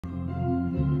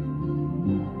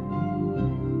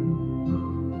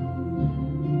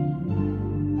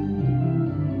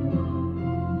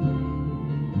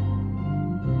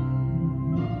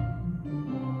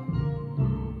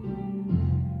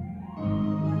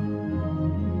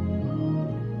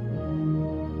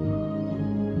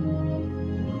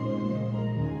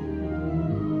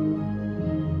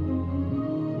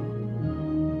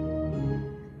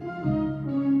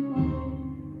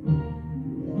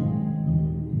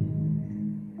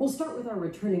We'll start with our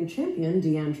returning champion,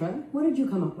 Diandra. What did you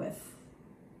come up with?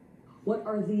 What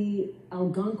are the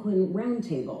Algonquin Round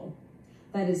Table?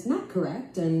 That is not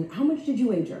correct. And how much did you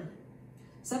wager?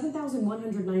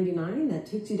 $7,199. That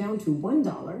takes you down to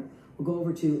 $1. We'll go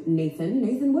over to Nathan.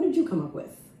 Nathan, what did you come up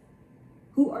with?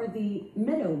 Who are the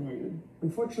Meadowmen?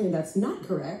 Unfortunately, that's not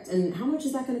correct. And how much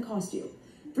is that going to cost you?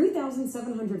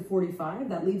 $3,745.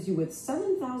 That leaves you with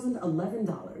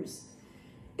 $7,011.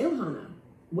 Ilhana,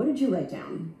 what did you write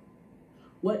down?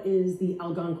 What is the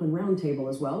Algonquin Round Table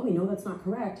as well? We know that's not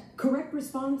correct. Correct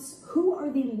response, who are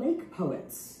the Lake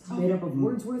Poets? Made up of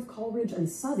Wordsworth, Coleridge, and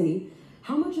Southey.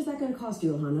 How much is that going to cost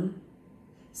you, Ilhana?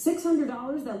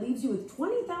 $600. That leaves you with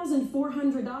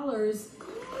 $20,400.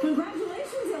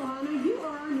 Congratulations, Ilhana. You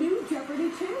are our new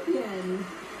Jeopardy champion.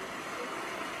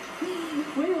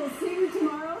 We will see you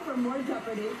tomorrow for more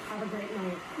Jeopardy. Have a great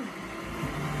night.